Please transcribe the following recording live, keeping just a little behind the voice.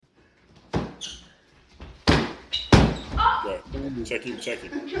right. Check him.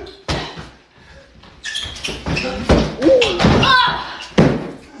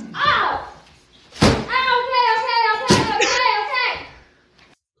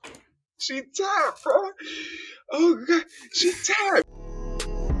 She tapped, bro. Oh god, she tapped.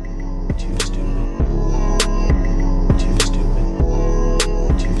 Too stupid. Too stupid.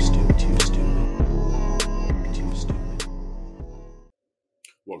 Too stupid. Too stupid. Too stupid.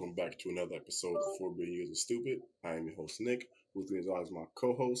 Welcome back to another episode of 4 Billion Years of Stupid. I am your host, Nick. With me as always my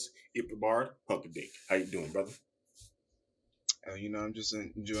co-host, Bodyguard, Hunkadink. How you doing, brother? Oh, I'm just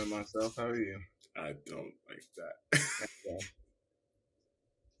enjoying myself. How are you? I don't like that. Yeah.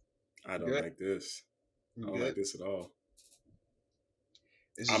 I don't Good. like this. You I don't good? like this at all.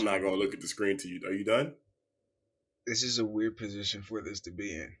 This I'm is not going to look at the screen to you. Are you done? This is a weird position for this to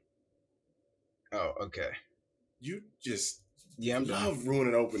be in. Oh, okay. You just Yeah, I'm done. love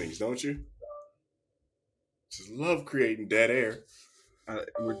ruining openings, don't you? Just love creating dead air.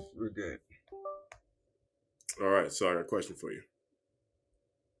 We're good. All right, so I got a question for you.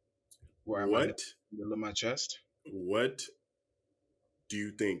 Where am I? In the middle of my chest? What do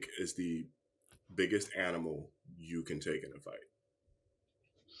you think is the biggest animal you can take in a fight?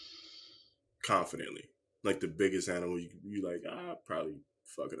 Confidently. Like the biggest animal you like, probably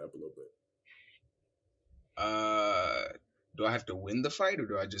fuck it up a little bit. Do I have to win the fight or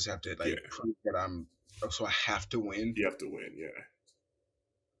do I just have to prove that so I have to win? You have to win, yeah.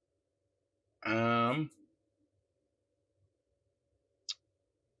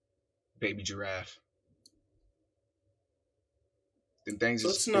 Baby giraffe. Them things.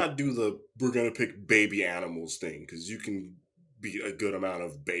 Let's not do the we're gonna pick baby animals thing, because you can beat a good amount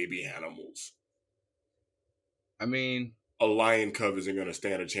of baby animals. I mean, a lion cub isn't gonna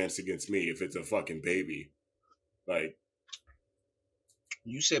stand a chance against me if it's a fucking baby. Like,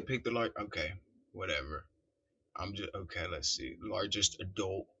 you said pick the large. Okay, whatever. I'm just okay. Let's see, largest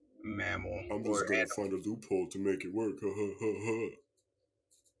adult mammal. I'm just gonna find a loophole to make it work.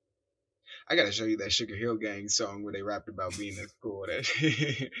 I gotta show you that Sugar Hill Gang song where they rapped about being in school. That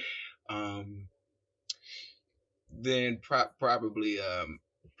then probably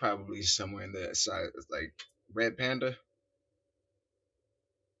somewhere in the side like red panda.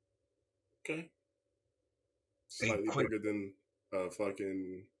 Okay. Slightly bigger than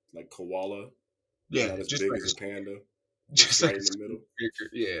fucking like koala. Yeah, not as just big like as a panda. Just right like in the middle. Bigger,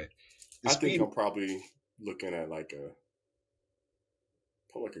 yeah. I think I'm probably looking at like a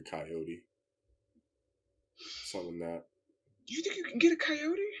coyote. Something like that. Do you think you can get a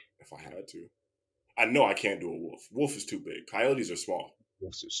coyote? If I had to. I know I can't do a wolf. Wolf is too big. Coyotes are small.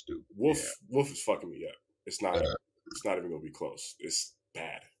 Wolves are stupid. Wolf is fucking me up. It's not even gonna be close. It's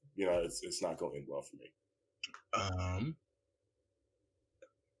bad. It's not going to end well for me.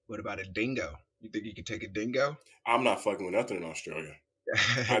 What about a dingo? You think you could take a dingo? I'm not fucking with nothing in Australia.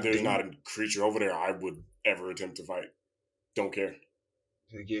 There's not a creature over there I would ever attempt to fight. Don't care.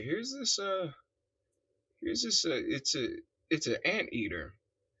 Yeah, here's this. It's an anteater,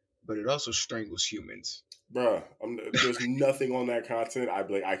 but it also strangles humans. Bruh, there's nothing on that continent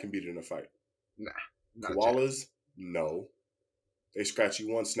I can beat it in a fight. Nah. Koalas, no. They scratch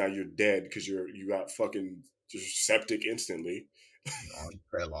you once, now you're dead because you got fucking just septic instantly. Oh, you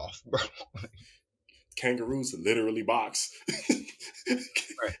fell off, bro. Kangaroos literally box.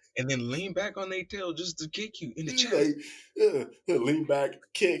 Right. And then lean back on their tail just to kick you in the chest. Lean back,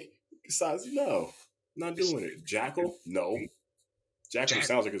 kick. Besides, no. Not doing it. Jackal? No. Jackal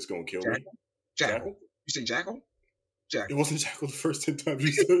sounds like it's going to kill me. Jackal? You say jackal? Jackal. It wasn't jackal the first 10 times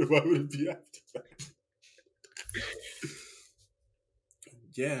you said it. Why would it be after that?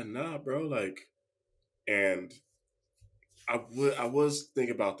 Yeah, nah, bro. And I was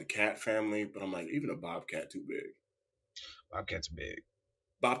thinking about the cat family, but I'm like, even a bobcat too big. Bobcats are big.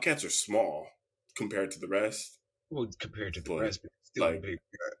 Bobcats are small compared to the rest. Well, compared to the rest, but still big.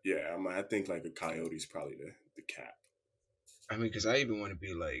 Yeah, I think like a coyote's probably the cat. I mean, because I even want to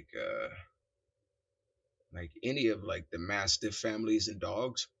be like any of like the mastiff families and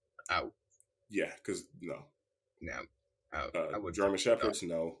dogs out. Yeah, because no. I would German shepherds,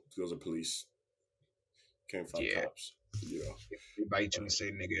 no. Those are police. Can't fight cops. They bite you and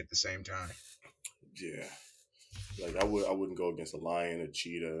say nigga at the same time. Yeah. Like I wouldn't go against a lion, a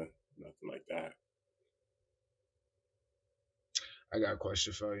cheetah, nothing like that. I got a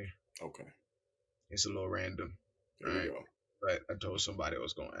question for you. Okay. It's a little random. There you go. But I told somebody I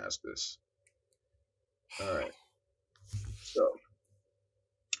was going to ask this. All right. So,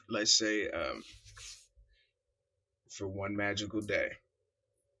 let's say for one magical day,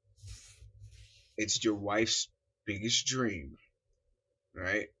 it's your wife's biggest dream,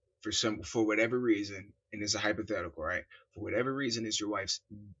 right? for whatever reason, and it's a hypothetical, right? For whatever reason, it's your wife's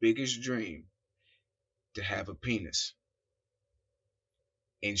biggest dream to have a penis,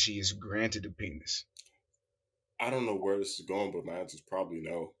 and she is granted a penis. I don't know where this is going, but my answer is probably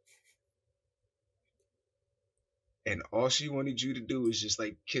no. And all she wanted you to do is just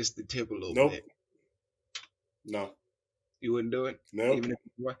like kiss the tip a little Nope. bit. No. You wouldn't do it? Nope. Even if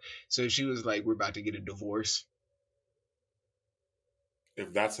so if she was like, we're about to get a divorce.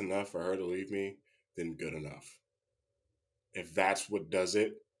 If that's enough for her to leave me, then good enough. If that's what does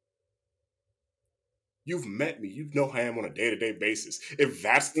it, you've met me. You know how I am on a day-to-day basis. If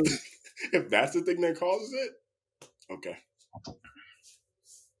that's the thing that causes it, okay.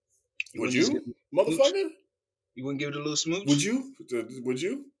 Would you, motherfucker? You wouldn't give it a little smooch? Would you? Would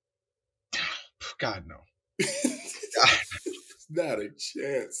you? God, no. Not a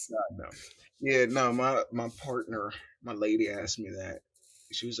chance. God, no. Yeah, no, my partner, my lady asked me that.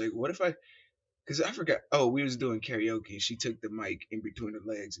 She was like, what if I, because I forgot, oh, we was doing karaoke. She took the mic in between her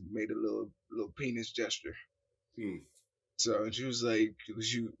legs and made a little penis gesture. So she was like,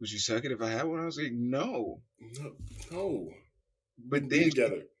 would you suck it if I had one? I was like, no. No. But then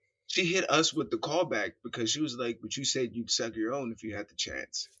together. She hit us with the callback because she was like, but you said you'd suck your own if you had the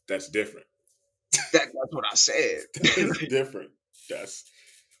chance. That's different. That's what I said. That's different. That's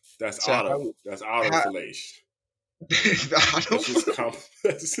so auto. That's autofellation. That's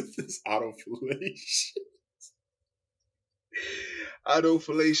autofellation.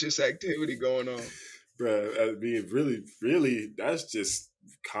 Autofallacious activity going on. Bruh, I mean, really, that's just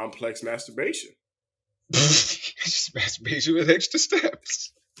complex masturbation. Just masturbation with extra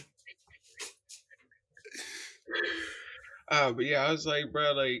steps. But yeah, I was like,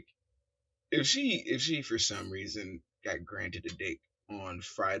 bro, like, if she for some reason got granted a dick on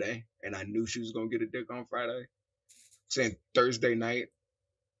Friday, and I knew she was gonna get a dick on Friday, saying Thursday night,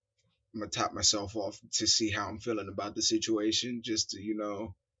 I'm gonna top myself off to see how I'm feeling about the situation, just to, you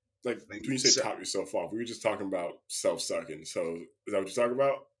know. Like when you say top yourself off, we were just talking about self-sucking. So is that what you're talking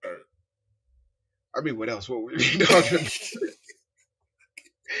about? Or? I mean, what else? What were we talking about?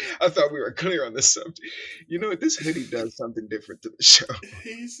 I thought we were clear on this subject. You know what? This hoodie does something different to the show.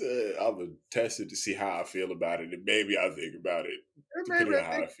 He said, I'm going to test it to see how I feel about it, and maybe I'll think about it. Depending on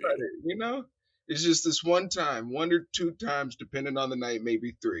how I feel. You know? It's just this one time, 1 or 2 times, depending on the night,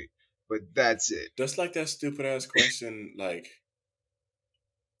 maybe 3. But that's it. That's like that stupid-ass question, like,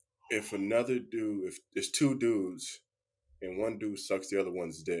 if another dude, if there's 2 dudes, and one dude sucks the other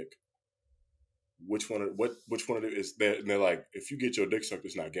one's dick, which one of it is there? And they're like, if you get your dick sucked,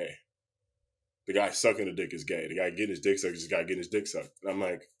 it's not gay. The guy sucking the dick is gay. The guy getting his dick sucked is the guy getting his dick sucked. And I'm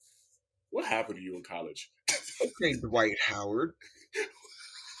like, what happened to you in college? Okay, Dwight Howard.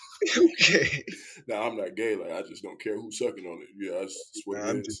 Okay. Now I'm not gay. Like, I just don't care who's sucking on it. Yeah, that's what it is.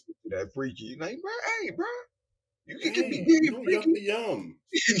 I'm just that freaky. Like, bro, hey, bro. You can be gay you freaky. Yum.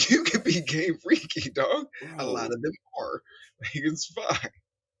 You can be gay freaky, dog. Bro. A lot of them are. Like, it's fine.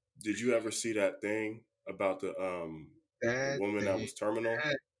 Did you ever see that thing about the woman that was terminal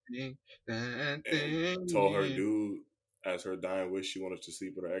and told her dude as her dying wish she wanted to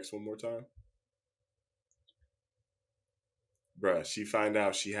sleep with her ex one more time? Bruh, she found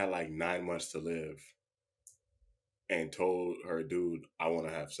out she had like 9 months to live and told her dude, I want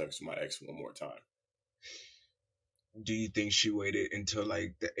to have sex with my ex one more time. Do you think she waited until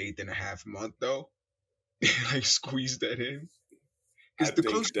like the 8th and a half month though? Like squeeze that in? I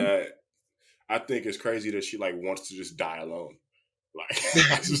think it's crazy that she like wants to just die alone. Like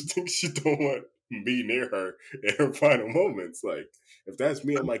I just think she don't want me near her in her final moments. Like if that's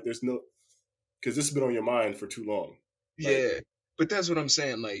me, I'm like, there's no, because this has been on your mind for too long. Like, yeah, but that's what I'm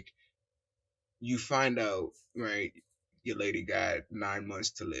saying. Like you find out, right? Your lady got 9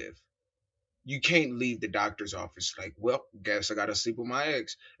 months to live. You can't leave the doctor's office like, well, guess I gotta sleep with my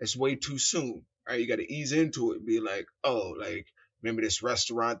ex. It's way too soon. Right? You gotta ease into it and be like, oh, like, remember this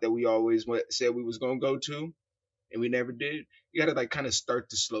restaurant that we always said we was gonna go to and we never did? You gotta like kind of start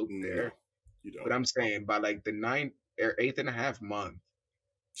the slope there. No, you don't. But I'm saying by like the 9th or 8th and a half month.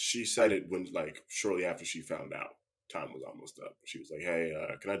 She said it when like shortly after she found out time was almost up. She was like, hey,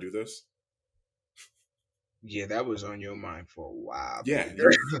 can I do this? Yeah, that was on your mind for a while. Yeah,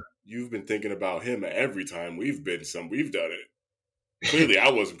 you've been thinking about him every time we've done it. Clearly,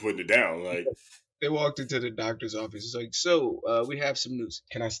 I wasn't putting it down. Like they walked into the doctor's office. It's like, so we have some news.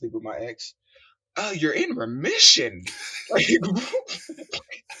 Can I sleep with my ex? Oh, you're in remission. Like,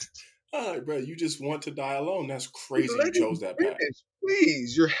 all right, bro. You just want to die alone. That's crazy. You chose that path.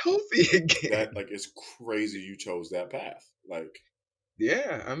 Please, you're healthy again. It's crazy. You chose that path. Like,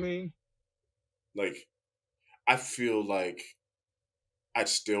 yeah, I mean, like. I feel like I'd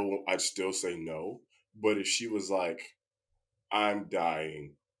still say no. But if she was like, I'm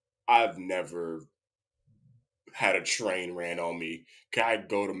dying, I've never had a train ran on me, can I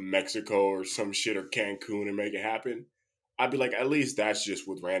go to Mexico or some shit or Cancun and make it happen? I'd be like, at least that's just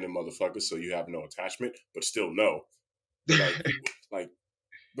with random motherfuckers, so you have no attachment. But still, no. Like,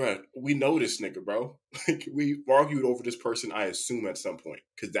 bruh, we know this nigga, bro. Like, we argued over this person, I assume, at some point,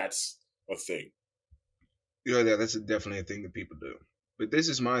 because that's a thing. Yeah, that's definitely a thing that people do. But this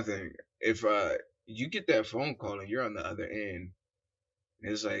is my thing. If you get that phone call and you're on the other end,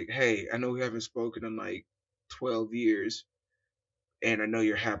 and it's like, hey, I know we haven't spoken in like 12 years, and I know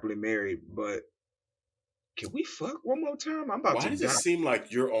you're happily married, but can we fuck one more time? I'm about Why to does it die. seem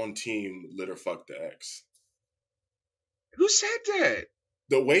like you're on team litter fuck the ex? Who said that?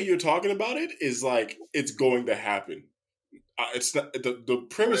 The way you're talking about it is like it's going to happen. It's not the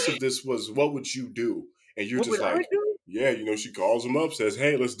premise of this was what would you do, and you're What just would I like, do? yeah, she calls him up, says,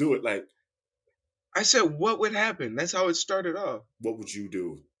 hey, let's do it. Like, I said, what would happen? That's how it started off. what would you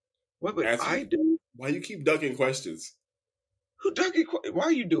do? What would Answer I me. do? Why you keep ducking questions? Who ducky? Why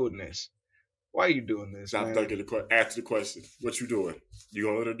are you doing this? Why are you doing this, Stop man? ducking the question. Answer the question. What you doing? You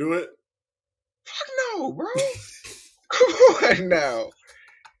gonna let her do it? Fuck no, bro. Come on now.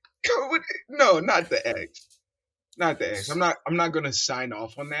 No, not the ex. Not the ex. I'm not gonna sign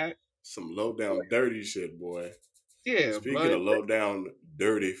off on that. Some low down dirty shit, boy. Yeah, Speaking of low down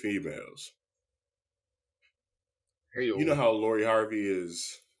dirty females, hey, you know how Lori Harvey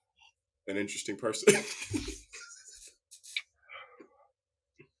is an interesting person.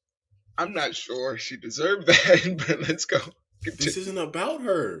 I'm not sure she deserved that, but let's go. This isn't about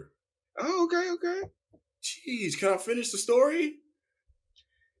her. Oh, okay. Jeez, can I finish the story?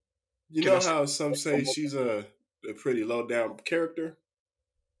 You know how some say she's a pretty low down character?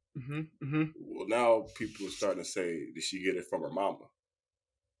 Mm-hmm. Well, now people are starting to say, did she get it from her mama?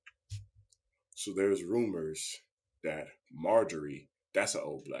 So there's rumors that Marjorie, that's an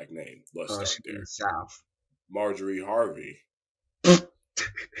old black name. Let's start there. South. Marjorie Harvey.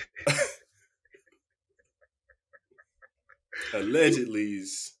 Allegedly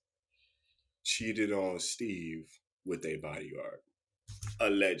cheated on Steve with a bodyguard.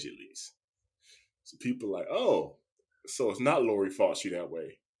 Allegedly. So people are like, oh, so it's not Lori's fault she that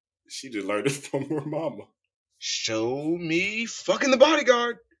way. She just learned it from her mama. Show me fucking the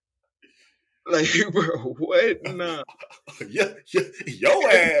bodyguard. Like, bro, what? Nah. Yeah, your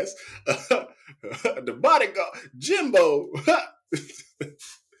ass. The bodyguard. Jimbo.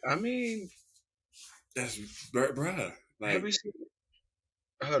 I mean, that's bruh. Like, have you seen?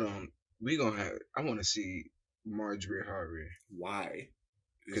 Hold on. I want to see Marjorie Harvey. Why?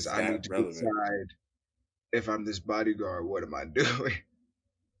 Because I need to decide if I'm this bodyguard, what am I doing?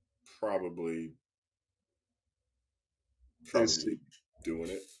 Probably doing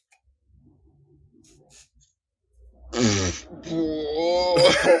it.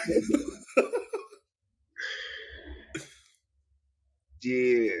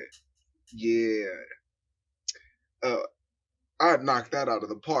 Yeah. I'd knock that out of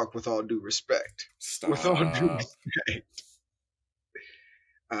the park with all due respect. Stop. With all due respect.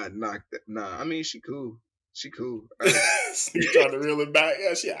 I'd knock that. Nah, I mean, she cool. You trying to reel it back?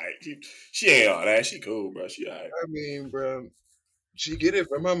 Yeah, she alright. She ain't all that. She cool, bro. She alright. I mean, bro, she get it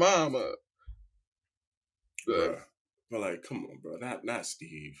from her mama. But like, come on, bro. Not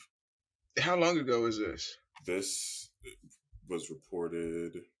Steve. How long ago is this? This was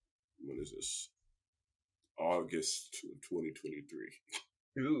reported. When is this? August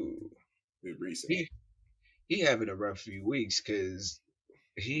 2023. Ooh, It's recent. He having a rough few weeks because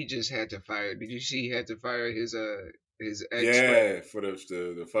he just had to fire. Did you see he had to fire his ex? Yeah, for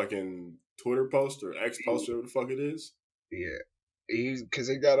the fucking Twitter post or X post, whatever the fuck it is. Yeah, because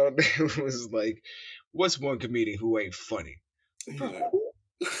they got on there was like, what's one comedian who ain't funny? Bro, Like,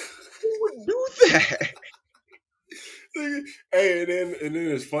 who would do that? Hey, and then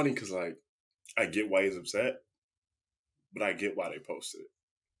it's funny because like I get why he's upset, but I get why they posted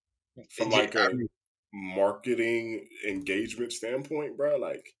it from like a marketing engagement standpoint, bro.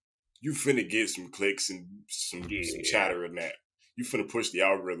 Like you finna get some clicks and some chatter in that. You finna push the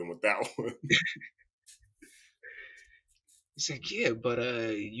algorithm with that one. He's like, yeah, but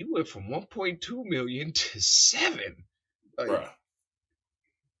you went from 1.2 million to 7. Like, bruh.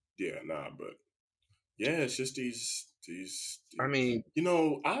 Yeah, nah, but yeah, it's just these. I mean, you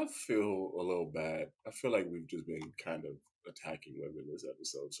know, I feel a little bad. I feel like we've just been kind of attacking women this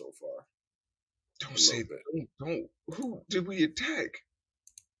episode so far. Don't say that. Don't. Who did we attack?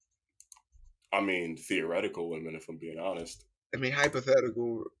 I mean, theoretical women, if I'm being honest. I mean,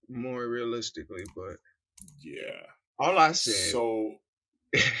 hypothetical, more realistically, but yeah. All I said. So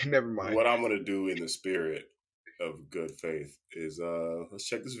Never mind. What I'm gonna do in the spirit of good faith is let's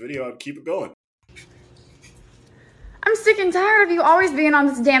check this video out and keep it going. I'm sick and tired of you always being on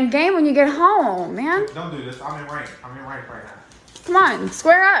this damn game when you get home, man. Don't do this. I'm in rank right now. Come on,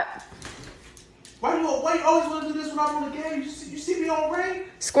 square up. Why you always want to do this when I'm on the game? You see me on rank?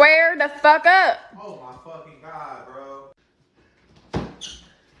 Square the fuck up. Oh my fucking god, bro.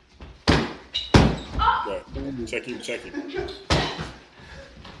 Right. Check him.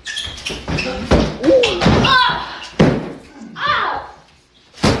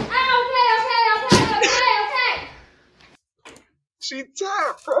 She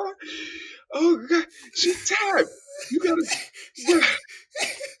tapped, bro. Oh god, she tapped. You gotta.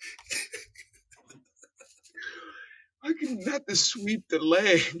 I can not to sweep the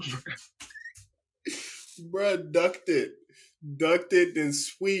leg. Bruh, ducked it, then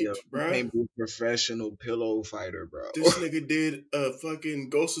sweep, Yo, you bruh. can't be a professional pillow fighter, bro. This nigga did a fucking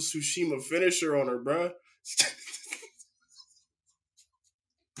Ghost of Tsushima finisher on her, bruh.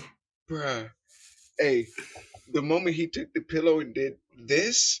 Bruh. Hey, the moment he took the pillow and did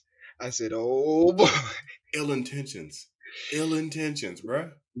this, I said, oh boy. Ill intentions,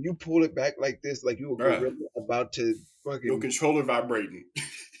 bruh. You pull it back like this, like you a Bruh. gorilla about to fucking Your controller vibrating.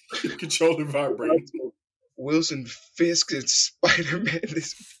 Your controller vibrating. Wilson Fisk and Spider-Man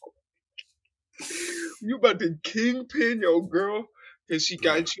this you about to kingpin your girl because she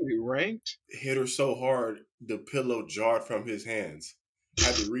got you ranked? Hit her so hard, the pillow jarred from his hands.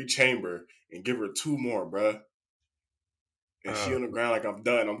 Had to rechamber and give her 2 more, bruh. And she on the ground like, I'm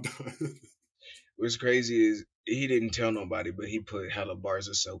done. What's crazy is he didn't tell nobody, but he put hella bars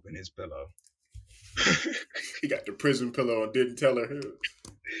of soap in his pillow. He got the prison pillow and didn't tell her.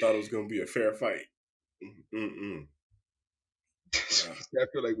 Thought it was going to be a fair fight. I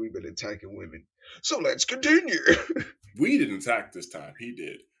feel like we've been attacking women. So let's continue. We didn't attack this time. He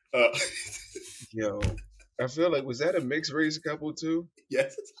did. Yo, I feel like, was that a mixed race couple too?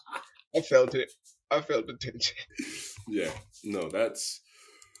 Yes. I felt it. I felt the tension. Yeah. No, that's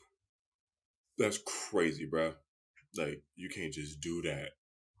crazy, bro. Like, you can't just do that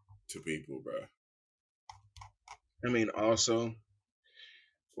to people, bro. I mean, also,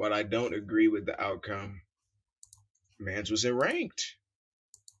 while I don't agree with the outcome, Mans was in ranked.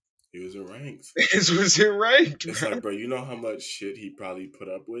 He was in ranks. Mans was in ranked. It's like, bro, you know how much shit he probably put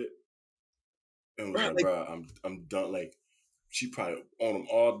up with? And was like, bro, I'm done. Like, she probably on him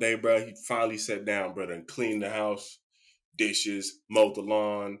all day, bro. He finally sat down, brother, and cleaned the house, dishes, mowed the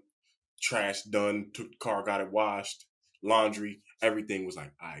lawn, trash done, took the car, got it washed, laundry, everything was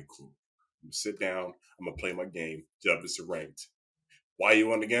like, all right, cool. I'm gonna sit down, I'm gonna play my game. Jump is ranked. Why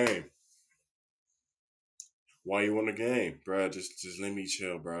you on the game? Why you on the game, bro? Just let me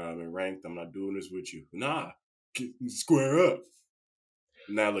chill, bro. I'm in ranked. I'm not doing this with you. Nah, square up.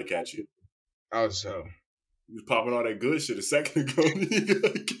 Now look at you. Also, you was popping all that good shit a second ago. And you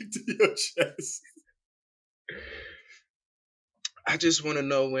got kicked to your chest. I just want to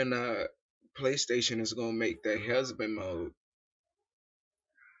know when PlayStation is gonna make that husband mode.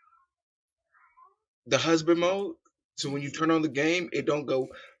 The husband mode. So when you turn on the game, it don't go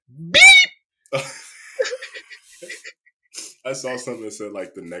beep. I saw something that said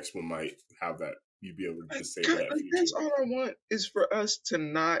like the next one might have that. You'd be able to disable that feature. That's all I want is for us to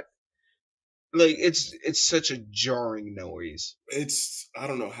not like it's such a jarring noise. It's I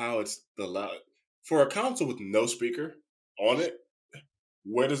don't know how it's the loud for a console with no speaker on it.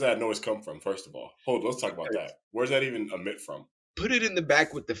 Where does that noise come from? First of all, hold on, let's talk about that. Where's that even emit from? Put it in the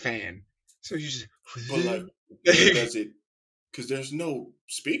back with the fan. So you just but like where does it? Because there's no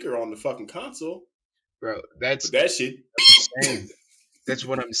speaker on the fucking console. Bro, that's that shit. That's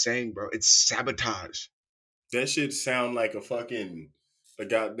what I'm saying, bro. It's sabotage. That shit sound like a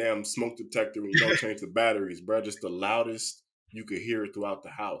goddamn smoke detector when you don't change the batteries, bro. Just the loudest you could hear it throughout the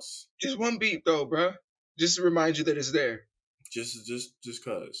house. Just one beat though, bro. Just to remind you that it's there. Just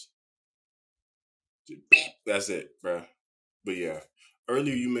cause. That's it, bro. But yeah,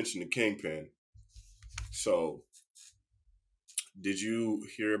 earlier you mentioned the Kingpin. So, did you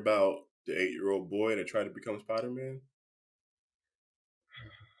hear about the 8-year-old boy that tried to become Spider-Man?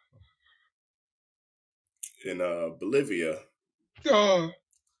 In Bolivia. Oh.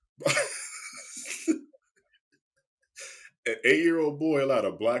 An 8-year-old boy allowed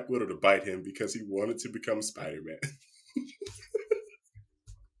a black widow to bite him because he wanted to become Spider-Man.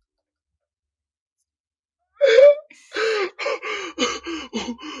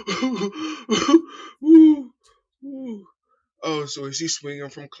 Oh, so is he swinging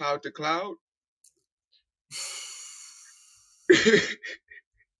from cloud to cloud?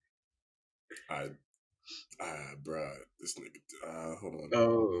 Bruh, this nigga. Hold on.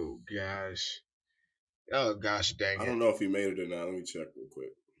 Oh gosh. Oh gosh dang I it. don't know if he made it or not. Let me check real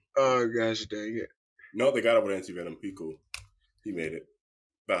quick. Oh gosh dang it. No, they got it with anti-venom. He cool. He made it.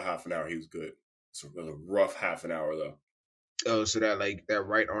 About half an hour, he was good. So it was a rough half an hour, though. Oh, so that like that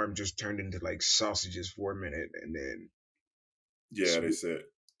right arm just turned into like sausages for a minute and then Yeah, they said.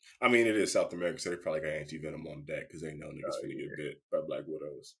 I mean, it is South America, so they probably got anti-venom on deck because they know niggas finna get bit by black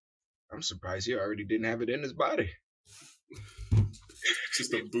widows. I'm surprised he already didn't have it in his body.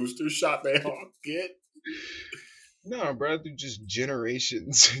 Just a booster shot they all get. No, bro, through just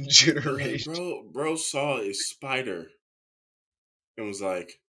generations and generations. Like, bro saw a spider and was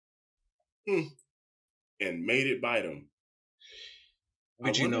like, and made it bite him.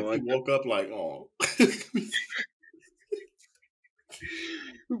 But I wonder if he woke up like, oh.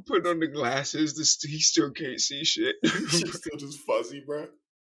 Who put on the glasses? He still can't see shit. Shit's still just fuzzy, bro.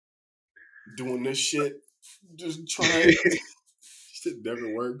 Doing this shit, just trying. Shit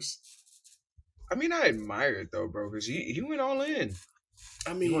never works. I mean, I admire it though, bro, because he went all in.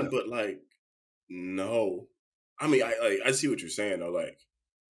 I mean, but like, no. I mean, I see what you're saying though. Like,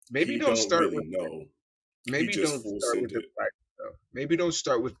 maybe don't start really with know. Maybe don't start with the though. Maybe don't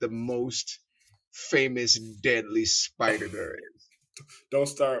start with the most famous deadly spider there is. Don't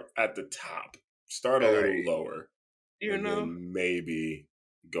start at the top. Start a little lower. You know, then maybe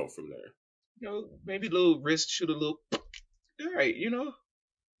go from there. You know, maybe a little wrist shoot a little. All right, you know.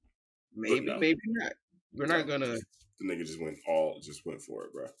 Maybe, no. maybe not. We're not gonna. The nigga just went for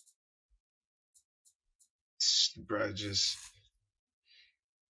it, bro. Bro, just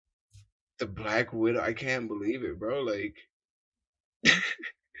the Black Widow. I can't believe it, bro. Like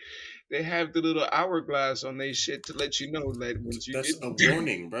they have the little hourglass on their shit to let you know that once you that's get a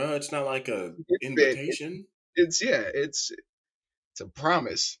warning, bro. It's not like a invitation. It's a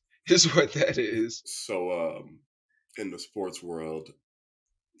promise. Is what that is. So, in the sports world,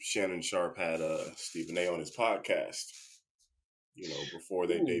 Shannon Sharp had Stephen A on his podcast. You know, before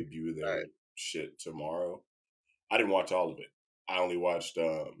they debut their shit tomorrow. I didn't watch all of it. I only watched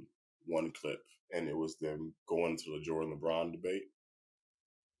one clip, and it was them going to the Jordan LeBron debate.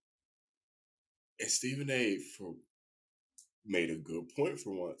 And Stephen A made a good point for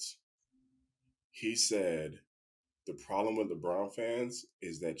once. He said, the problem with LeBron fans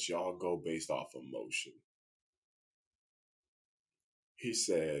is that y'all go based off emotion. He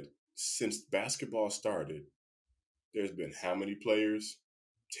said, since basketball started, there's been how many players?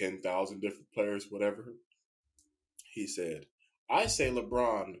 10,000 different players, whatever. He said, I say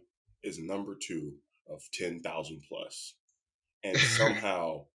LeBron is number 2 of 10,000 plus. And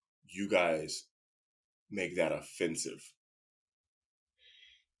somehow you guys make that offensive.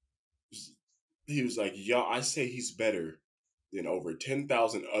 He was like, y'all, I say he's better than over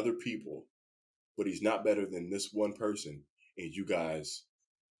 10,000 other people, but he's not better than this one person. And you guys,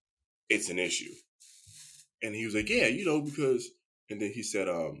 it's an issue. And he was like, yeah, you know, because, and then he said,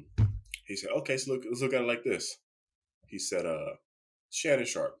 okay, so let's look at it like this. He said, Shannon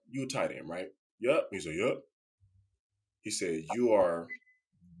Sharp, you a tight end, right? Yup. He said, yup. He said, you are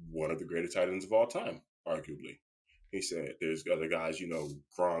one of the greatest tight ends of all time, arguably. He said, there's other guys, you know,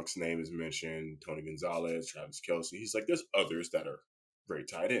 Gronk's name is mentioned, Tony Gonzalez, Travis Kelce. He's like, there's others that are great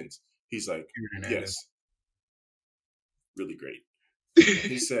tight ends. He's like, yes, really great.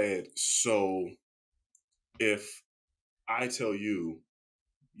 He said, so if I tell you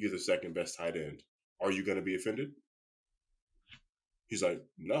you're the second best tight end, are you going to be offended? He's like,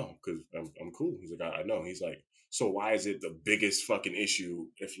 no, because I'm cool. He's like, I know. He's like, so why is it the biggest fucking issue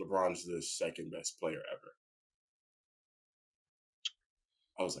if LeBron's the second best player ever?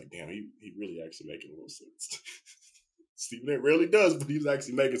 I was like, damn, he really actually making a little sense. Stephen A rarely does, but he's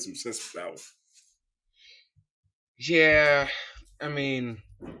actually making some sense now. Yeah, I mean,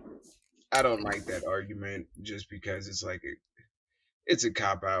 I don't like that argument just because it's like it's a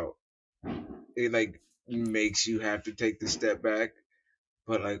cop out. It like makes you have to take the step back.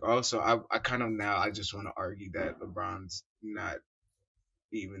 But like also I kind of now I just want to argue that LeBron's not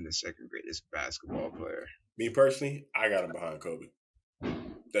even the second greatest basketball player. Me personally, I got him behind Kobe.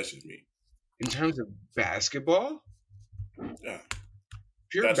 That's just me. In terms of basketball? Yeah.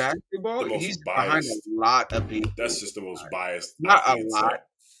 Pure basketball, he's biased. behind a lot of people. That's just the most biased. Not a lot.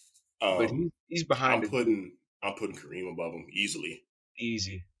 But he's behind I'm putting Kareem above him easily.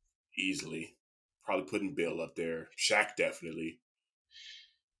 Easily. Probably putting Bill up there. Shaq definitely.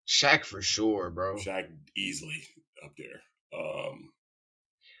 Shaq for sure, bro. Shaq easily up there.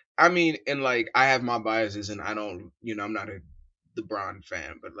 I mean, and like I have my biases, and I don't, you know, I'm not a LeBron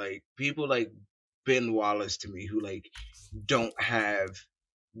fan, but like people like Ben Wallace to me who like don't have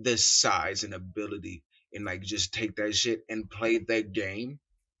the size and ability, and like just take that shit and play that game.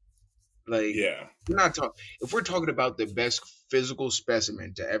 Like Yeah. we're not talking. If we're talking about the best physical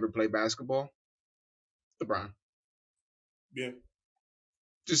specimen to ever play basketball, LeBron. Yeah.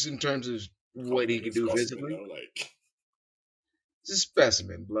 Just in terms of Call what the he nigga can a do specimen, physically, though. Like, it's a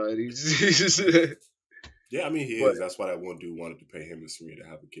specimen, blood. He's just, yeah, I mean, he but is. That's why that one dude wanted to pay him and Serena to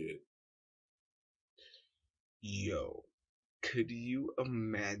have a kid. yo, could you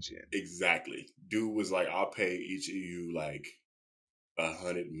imagine? Exactly. Dude was like, I'll pay each of you like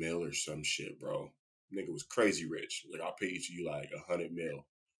 100 mil or some shit, bro. Nigga was crazy rich. Like, I'll pay each of you like 100 mil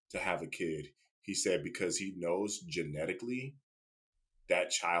to have a kid. He said because he knows genetically that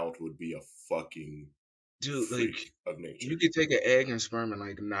child would be a fucking Dude, freak like of nature. you could take an egg and sperm and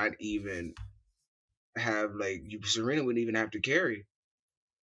like not even have like you Serena wouldn't even have to carry.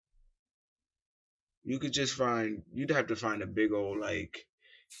 You could just find you'd have to find a big old like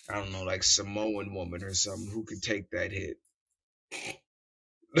I don't know, like Samoan woman or something who could take that hit.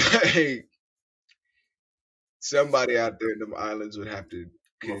 Like somebody out there in them islands would have to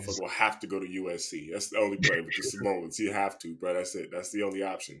Motherfucker cause will have to go to USC. That's the only play with the Samoans. You have to, bro. That's it. That's the only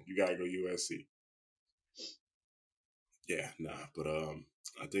option. You gotta go USC. Yeah, nah. But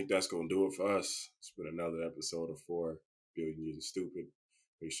I think that's gonna do it for us. It's been another episode of 4 Billion Years of Stupid.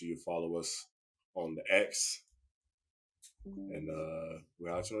 Make sure you follow us on the X. And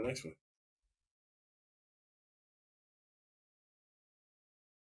we'll out to the next one.